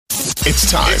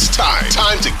It's time. It's time.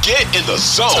 Time to get in the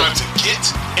zone. Time to get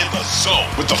in the zone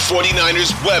with the 49ers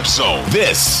web zone.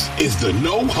 This is the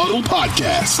No Huddle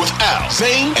Podcast with Al,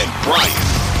 Zane, and Brian.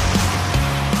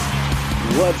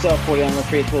 What's up, 49ers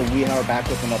faithful? We are back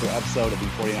with another episode of the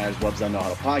 49ers Web Zone No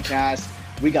Huddle Podcast.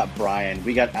 We got Brian,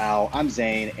 we got Al, I'm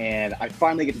Zane, and I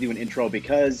finally get to do an intro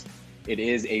because it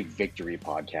is a victory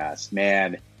podcast.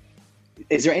 Man,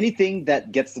 is there anything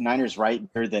that gets the Niners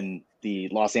right better than the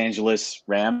Los Angeles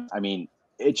Rams? I mean,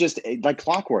 it just like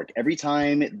clockwork. Every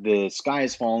time the sky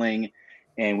is falling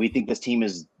and we think this team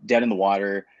is dead in the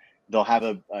water, they'll have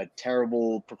a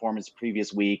terrible performance the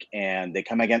previous week, and they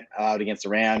come out against the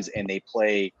Rams and they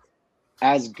play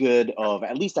as good of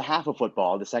at least a half of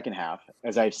football, the second half,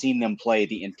 as I've seen them play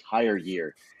the entire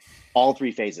year. All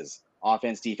three phases: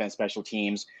 offense, defense, special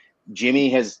teams.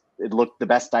 Jimmy has looked the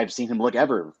best I've seen him look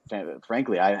ever.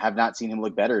 Frankly, I have not seen him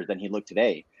look better than he looked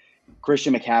today.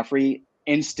 Christian McCaffrey,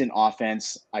 instant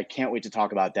offense. I can't wait to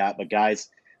talk about that. But guys,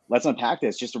 let's unpack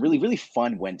this. Just a really, really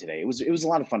fun win today. It was a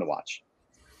lot of fun to watch.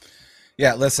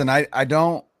 Yeah, listen,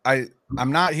 I'm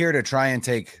not here to try and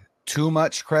take too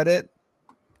much credit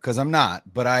because I'm not,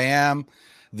 but I am.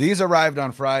 These arrived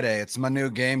on Friday. It's my new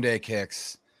game day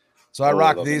kicks. So I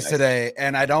rocked these today,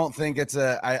 and I don't think it's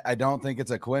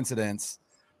a coincidence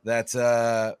that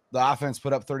the offense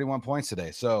put up 31 points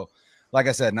today. So, like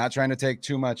I said, not trying to take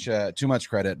too much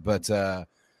credit, but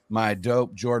my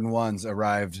dope Jordan 1s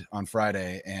arrived on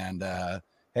Friday, and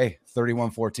hey,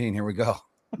 31-14. Here we go.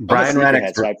 Brian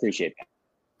Rennick. So I appreciate that.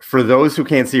 For those who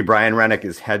can't see, Brian Rennick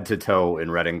is head to toe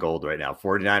in red and gold right now.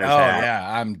 49ers hat.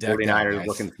 Yeah, I'm definitely 49ers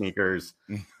looking sneakers.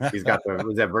 He's got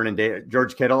was that Vernon Davis,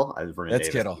 George Kittle? That's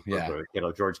Kittle. Yeah.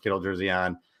 George Kittle jersey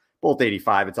on. Both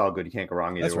 85. It's all good. You can't go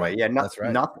wrong either way. Yeah, that's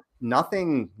right.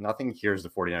 Nothing cures the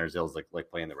 49ers ills like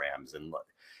playing the Rams. And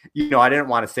I didn't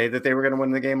want to say that they were going to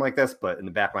win the game like this, but in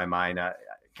the back of my mind, I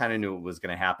kind of knew it was going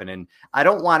to happen. And I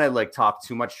don't want to talk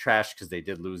too much trash because they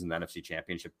did lose in the NFC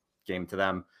Championship game to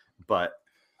them, but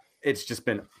it's just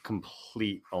been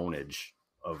complete ownage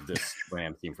of this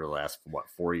Ram team for the last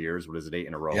 4 years. What is it, 8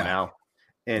 in a row now?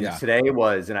 And today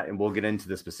was, and we'll get into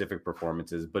the specific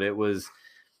performances, but it was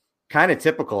kind of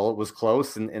typical. It was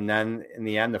close, and then in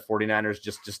the end, the 49ers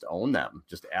just own them,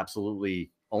 just absolutely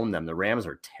own them. The Rams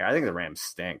I think the Rams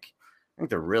stink. I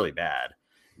think they're really bad.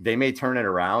 They may turn it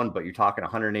around, but you're talking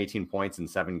 118 points in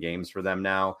 7 games for them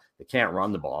now. They can't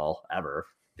run the ball ever.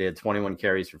 They had 21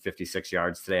 carries for 56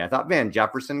 yards today. I thought Van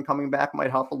Jefferson coming back might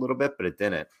help a little bit, but it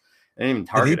didn't. They didn't even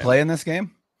target him. Did he play in this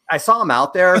game? I saw him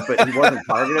out there, but he wasn't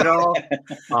targeted at all.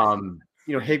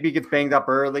 Higbee gets banged up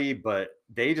early, but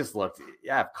they just looked.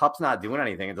 Yeah, if Kupp's not doing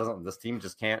anything, it doesn't. This team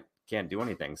just can't do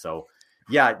anything. So,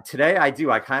 yeah, today I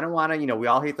do. I kind of want to. We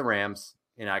all hate the Rams,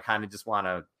 and I kind of just want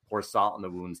to pour salt in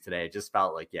the wounds today. It just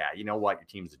felt like, yeah, you know what, your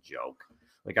team's a joke.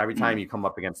 Every time you come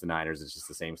up against the Niners, it's just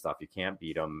the same stuff. You can't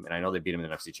beat them. And I know they beat them in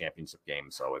the NFC Championship game.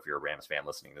 So if you're a Rams fan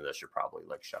listening to this, you're probably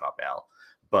like, shut up, Al.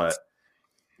 But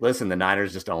listen, the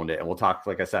Niners just owned it. And we'll talk,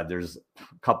 like I said, there's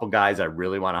a couple guys I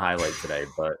really want to highlight today.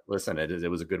 But listen, it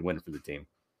was a good win for the team.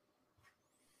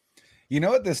 You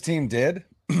know what this team did?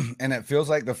 And it feels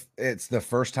like it's the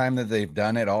first time that they've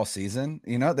done it all season.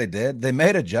 You know what they did? They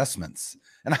made adjustments.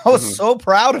 And I was so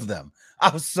proud of them. I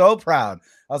was so proud.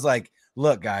 I was like,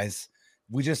 look, guys.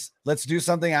 Let's do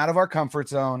something out of our comfort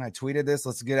zone. I tweeted this.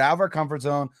 Let's get out of our comfort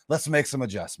zone. Let's make some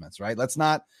adjustments, right? Let's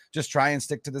not just try and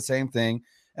stick to the same thing.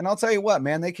 And I'll tell you what,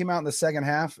 man, they came out in the second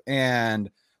half, and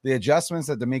the adjustments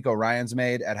that DeMeco Ryans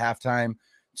made at halftime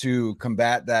to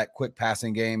combat that quick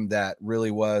passing game that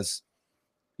really was,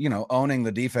 owning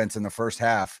the defense in the first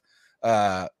half,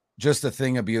 just a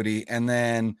thing of beauty. And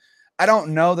then I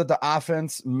don't know that the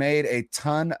offense made a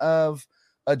ton of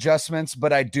adjustments,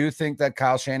 but I do think that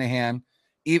Kyle Shanahan,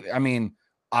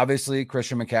 obviously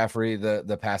Christian McCaffrey,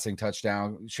 the passing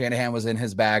touchdown, Shanahan was in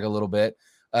his bag a little bit.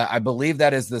 I believe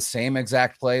that is the same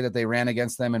exact play that they ran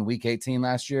against them in week 18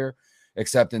 last year,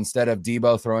 except instead of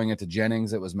Debo throwing it to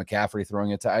Jennings, it was McCaffrey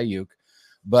throwing it to Ayuk.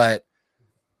 But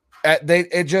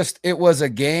it was a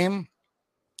game.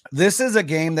 This is a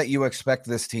game that you expect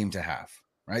this team to have,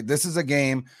 right? This is a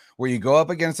game where you go up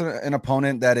against an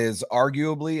opponent that is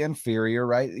arguably inferior,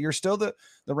 right? The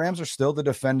Rams are still the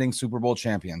defending Super Bowl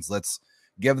champions. Let's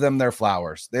give them their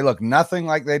flowers. They look nothing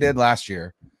like they did last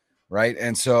year, right?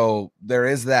 And so there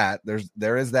is that.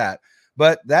 There is that.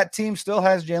 But that team still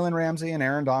has Jalen Ramsey and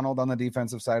Aaron Donald on the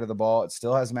defensive side of the ball. It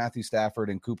still has Matthew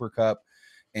Stafford and Cooper Kupp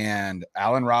and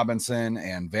Allen Robinson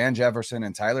and Van Jefferson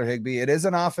and Tyler Higbee. It is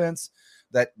an offense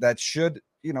that should,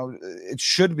 it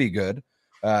should be good.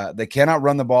 They cannot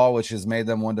run the ball, which has made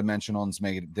them one-dimensional and it's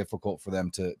made it difficult for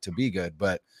them to be good.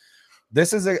 But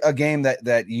this is a game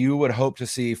that you would hope to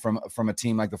see from a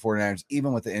team like the 49ers,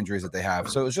 even with the injuries that they have.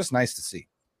 So it was just nice to see.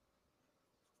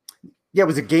 Yeah, it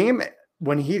was a game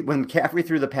when McCaffrey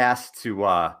threw the pass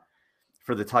to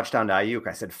for the touchdown to Ayuk.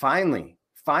 I said, finally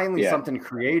something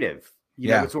creative. You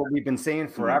know, it's what we've been saying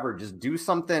forever. Just do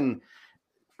something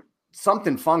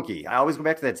funky. I always go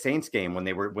back to that Saints game when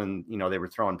they were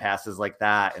throwing passes like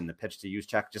that and the pitch to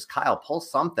Juszczyk. Just Kyle, pull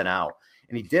something out.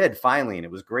 And he did finally, and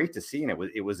it was great to see, and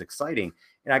it was exciting.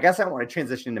 And I guess I want to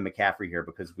transition into McCaffrey here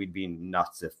because we'd be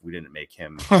nuts if we didn't make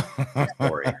him a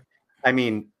story. I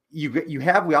mean,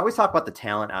 we always talk about the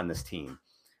talent on this team,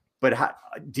 but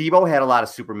Debo had a lot of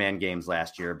Superman games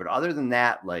last year. But other than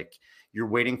that, like, you're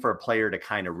waiting for a player to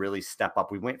kind of really step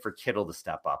up. We went for Kittle to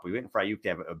step up. We went for Ayuk to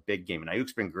have a big game, and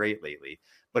Ayuk's been great lately,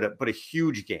 but a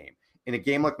huge game. In a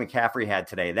game like McCaffrey had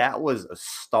today, that was a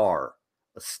star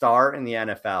in the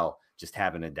NFL just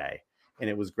having a day, and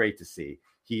it was great to see.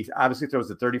 He obviously throws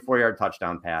a 34-yard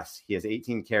touchdown pass. He has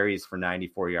 18 carries for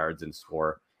 94 yards and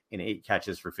score, and 8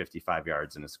 catches for 55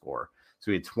 yards and a score.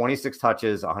 So he had 26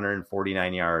 touches,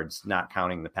 149 yards, not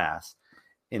counting the pass,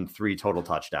 in 3 total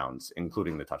touchdowns,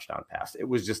 including the touchdown pass. It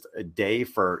was just a day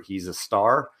he's a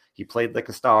star. He played like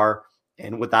a star.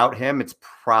 And without him, it's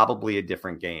probably a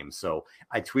different game. So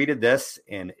I tweeted this,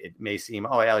 and it may seem,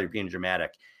 oh, Al, you're being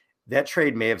dramatic. That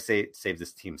trade may have saved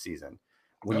this team season.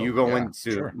 When you go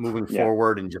into moving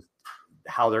forward and just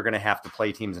how they're going to have to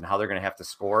play teams and how they're going to have to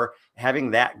score,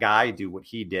 having that guy do what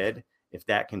he did, if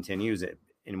that continues,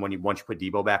 and once you put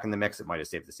Debo back in the mix, it might have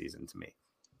saved the season to me.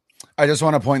 I just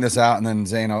want to point this out, and then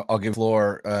Zane, I'll give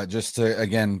floor just to,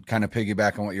 again, kind of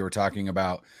piggyback on what you were talking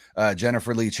about.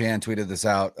 Jennifer Lee Chan tweeted this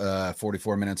out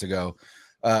 44 minutes ago.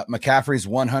 McCaffrey's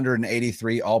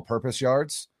 183 all-purpose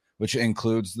yards, which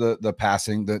includes the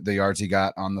passing, the yards he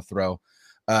got on the throw,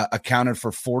 accounted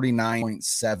for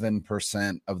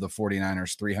 49.7% of the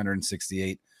 49ers'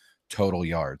 368 total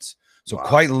yards. So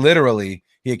quite literally,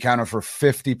 he accounted for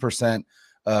 50%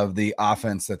 of the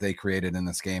offense that they created in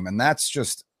this game. And that's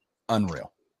just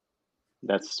unreal.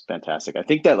 That's fantastic. I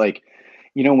think that, like,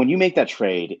 you know, when you make that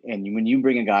trade and when you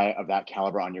bring a guy of that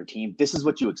caliber on your team, this is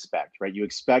what you expect, right? You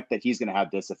expect that he's going to have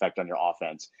this effect on your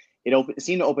offense. It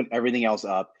seemed to open everything else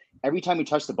up. Every time he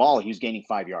touched the ball, he was gaining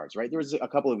 5 yards, right? There was a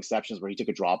couple of exceptions where he took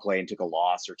a draw play and took a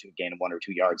loss or took a gain of 1 or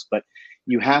 2 yards, but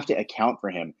you have to account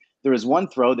for him. There was one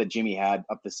throw that Jimmy had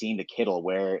up the seam to Kittle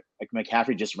where, like,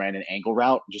 McCaffrey just ran an angle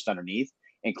route just underneath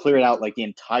and cleared out like the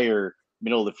entire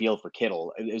middle of the field for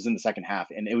Kittle. It was in the second half.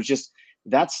 And it was just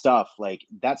that stuff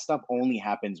only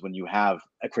happens when you have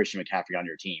a Christian McCaffrey on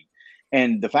your team.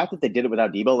 And the fact that they did it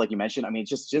without Debo, like you mentioned, I mean, it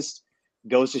just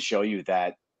goes to show you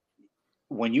that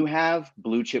when you have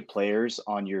blue chip players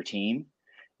on your team,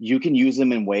 you can use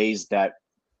them in ways that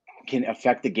can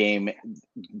affect the game,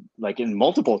 like in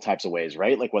multiple types of ways,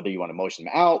 right? Like whether you want to motion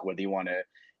them out, whether you want to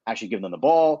actually give them the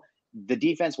ball, the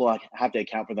defense will have to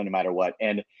account for them no matter what.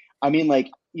 And I mean,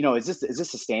 like, you know, is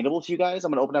this sustainable to you guys?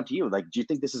 I'm going to open up to you. Like, do you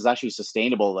think this is actually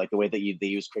sustainable, like the way that they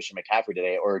use Christian McCaffrey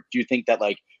today? Or do you think that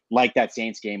like that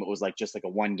Saints game, it was like just like a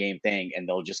 1 game thing and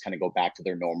they'll just kind of go back to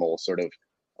their normal sort of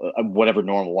whatever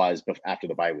normal was after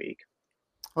the bye week?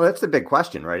 Well, that's the big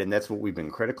question, right? And that's what we've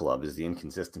been critical of, is the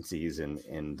inconsistencies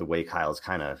and the way Kyle's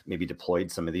kind of maybe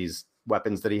deployed some of these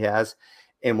weapons that he has.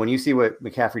 And when you see what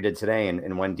McCaffrey did today,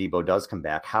 and when Debo does come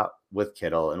back, with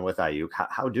Kittle and with Ayuk,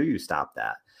 how do you stop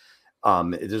that?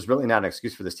 There's really not an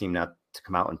excuse for this team not to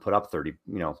come out and put up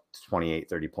 28,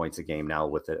 30 points a game now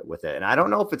with it. And I don't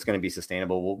know if it's going to be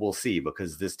sustainable. We'll see,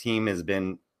 because this team has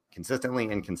been consistently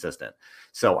inconsistent.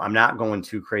 So I'm not going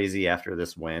too crazy after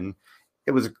this win.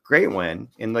 It was a great win.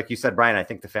 And like you said, Brian, I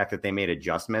think the fact that they made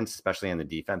adjustments, especially on the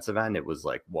defensive end, it was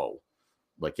like, whoa,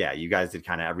 like, yeah, you guys did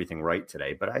kind of everything right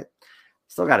today, but I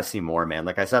still got to see more, man.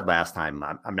 Like I said last time,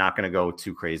 I'm not going to go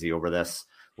too crazy over this.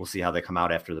 We'll see how they come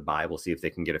out after the bye. We'll see if they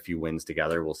can get a few wins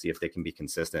together. We'll see if they can be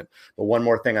consistent. But one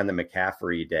more thing on the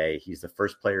McCaffrey day, he's the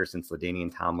first player since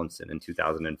LaDainian Tomlinson in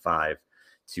 2005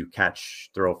 to catch,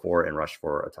 throw for, and rush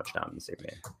for a touchdown in the same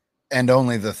game. And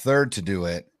only the third to do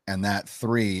it. And that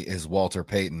 3 is Walter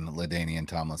Payton, LaDainian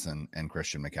Tomlinson, and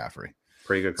Christian McCaffrey.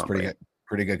 Pretty good company.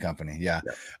 Pretty good company. Yeah.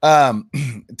 To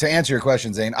answer your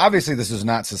question, Zane, obviously this is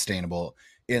not sustainable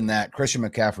in that Christian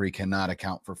McCaffrey cannot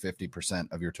account for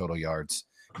 50% of your total yards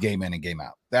game in and game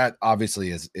out. That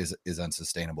obviously is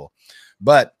unsustainable.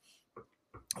 But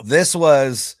this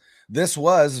was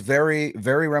very,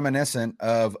 very reminiscent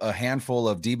of a handful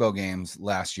of Debo games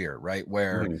last year, right?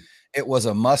 Where it was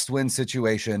a must-win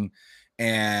situation,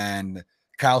 and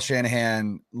Kyle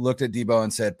Shanahan looked at Debo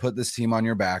and said, put this team on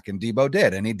your back. And Debo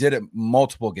did. And he did it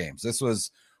multiple games. This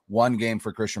was one game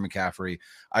for Christian McCaffrey.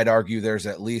 I'd argue there's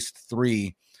at least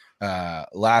 3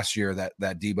 last year that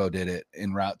Debo did it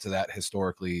en route to that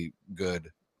historically good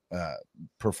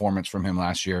performance from him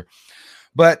last year.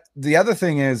 But the other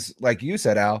thing is, like you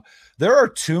said, Al, there are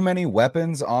too many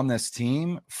weapons on this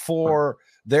team for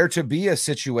there to be a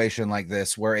situation like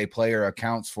this where a player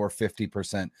accounts for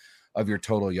 50% of your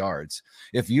total yards.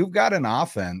 If you've got an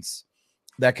offense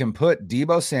that can put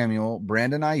Debo Samuel,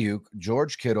 Brandon Ayuk,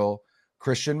 George Kittle,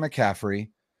 Christian McCaffrey,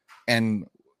 and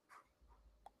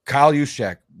Kyle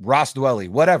Juszczyk, Ross Dwelly,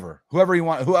 whoever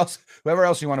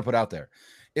else you want to put out there.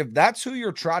 If that's who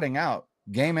you're trotting out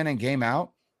game in and game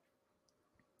out,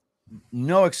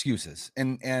 no excuses.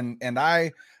 And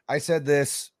I said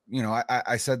this,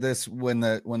 I said this when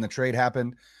the trade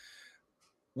happened.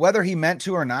 Whether he meant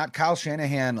to or not, Kyle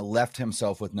Shanahan left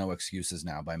himself with no excuses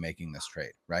now by making this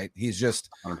trade, right? He's just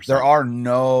 100%. There are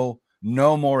no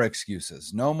more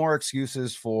excuses. No more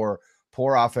excuses for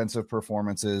poor offensive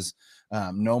performances.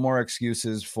 No more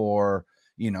excuses for,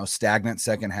 stagnant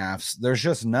second halves. There's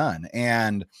just none.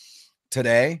 And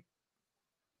today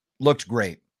looked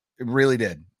great. It really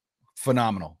did.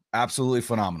 Phenomenal. Absolutely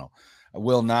phenomenal.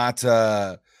 Will not. And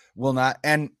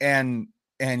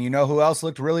you know who else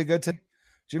looked really good today?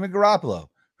 Jimmy Garoppolo,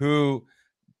 who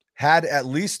had at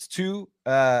least 2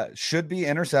 should-be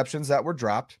interceptions that were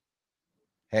dropped.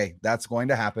 Hey, that's going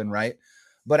to happen, right?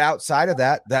 But outside of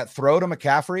that throw to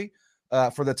McCaffrey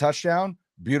for the touchdown,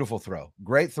 beautiful throw.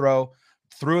 Great throw.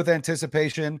 Threw with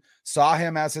anticipation, saw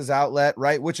him as his outlet,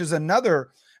 right? Which is another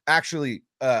actually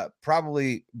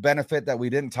probably benefit that we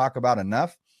didn't talk about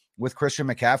enough with Christian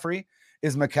McCaffrey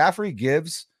is McCaffrey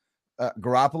gives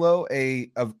Garoppolo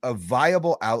a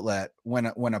viable outlet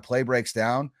when a play breaks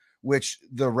down, which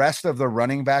the rest of the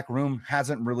running back room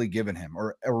hasn't really given him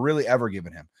or really ever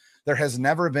given him. There has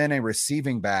never been a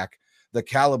receiving back the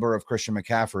caliber of Christian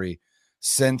McCaffrey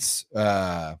since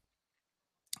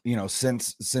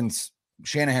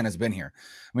Shanahan has been here.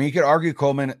 I mean, you could argue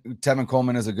Tevin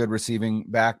Coleman is a good receiving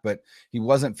back, but he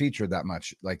wasn't featured that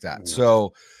much like that. Yeah.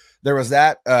 So there was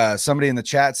that. Somebody in the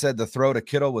chat said the throw to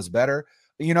Kittle was better.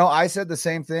 I said the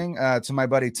same thing to my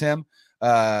buddy Tim.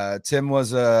 Tim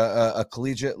was a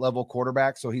collegiate level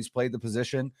quarterback, so he's played the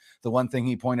position. The one thing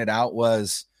he pointed out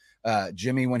was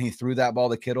Jimmy, when he threw that ball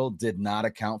to Kittle, did not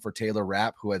account for Taylor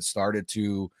Rapp, who had started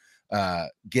to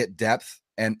get depth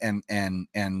and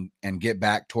get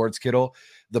back towards Kittle.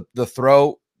 The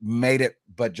throw made it,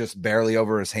 but just barely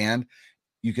over his hand.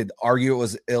 You could argue it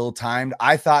was ill-timed.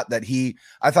 I thought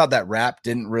that Rapp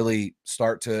didn't really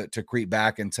start to creep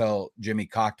back until Jimmy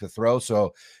cocked the throw.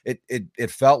 So it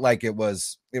felt like it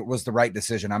was the right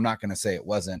decision. I'm not going to say it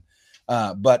wasn't,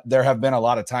 but there have been a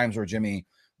lot of times where Jimmy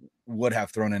would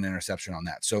have thrown an interception on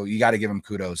that. So you got to give him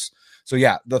kudos. So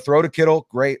yeah, the throw to Kittle,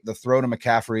 great. The throw to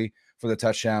McCaffrey for the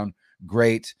touchdown,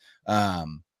 great.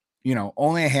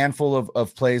 Only a handful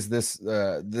of plays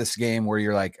this game where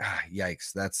you're like,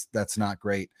 yikes, that's not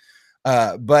great.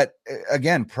 But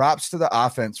again, props to the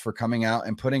offense for coming out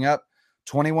and putting up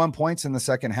 21 points in the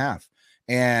second half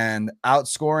and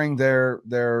outscoring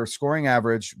their scoring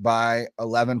average by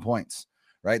 11 points,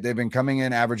 right? They've been coming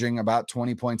in averaging about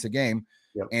 20 points a game.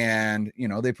 Yep. And,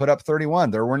 they put up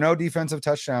 31. There were no defensive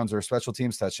touchdowns or special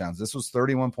teams touchdowns. This was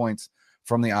 31 points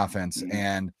from the offense. Mm-hmm.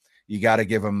 And you got to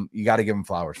give them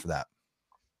flowers for that.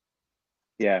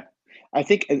 Yeah. I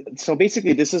think so.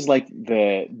 Basically, this is like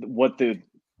the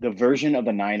version of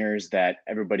the Niners that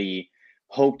everybody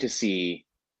hoped to see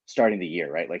starting the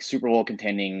year, right? Like Super Bowl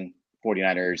contending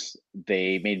 49ers.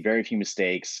 They made very few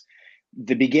mistakes.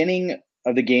 The beginning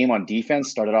of the game on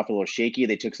defense started off a little shaky.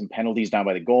 They took some penalties down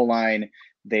by the goal line.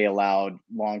 They allowed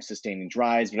long sustaining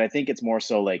drives, but I think it's more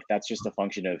so like that's just a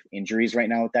function of injuries right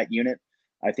now with that unit.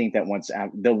 I think that once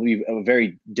they'll be a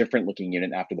very different looking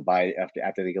unit after the bye,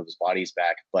 after they get those bodies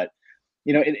back. But,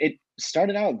 it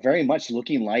started out very much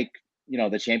looking like,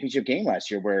 the championship game last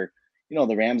year where,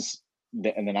 the Rams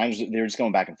and the Niners, they were just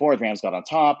going back and forth. Rams got on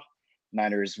top.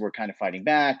 Niners were kind of fighting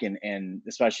back. And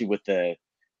especially with the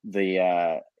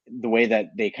way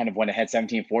that they kind of went ahead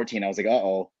 17-14, I was like,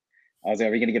 uh-oh. I was like,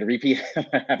 are we going to get a repeat of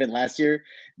what happened last year?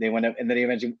 They went up and then they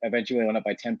eventually went up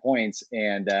by 10 points.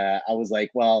 And I was like,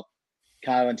 well,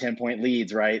 Kyle and 10-point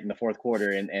leads, right, in the fourth quarter,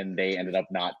 and they ended up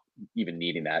not even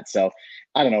needing that. So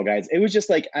I don't know, guys. It was just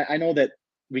like I know that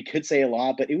we could say a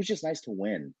lot, but it was just nice to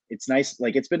win. It's nice.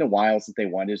 Like it's been a while since they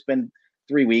won. It's been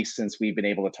 3 weeks since we've been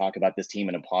able to talk about this team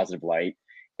in a positive light,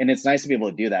 and it's nice to be able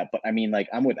to do that. But I mean, like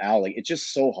I'm with Al. Like it's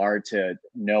just so hard to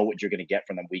know what you're going to get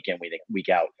from them week in, week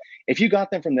out. If you got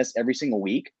them from this every single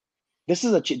week, this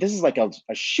is like a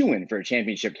shoo-in for a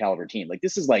championship caliber team. Like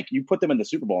this is like you put them in the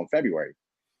Super Bowl in February.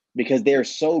 because they are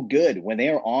so good. When they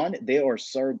are on, they are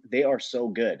so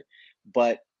good.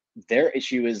 But their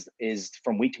issue is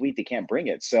from week to week they can't bring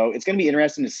it. So it's going to be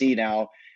interesting to see now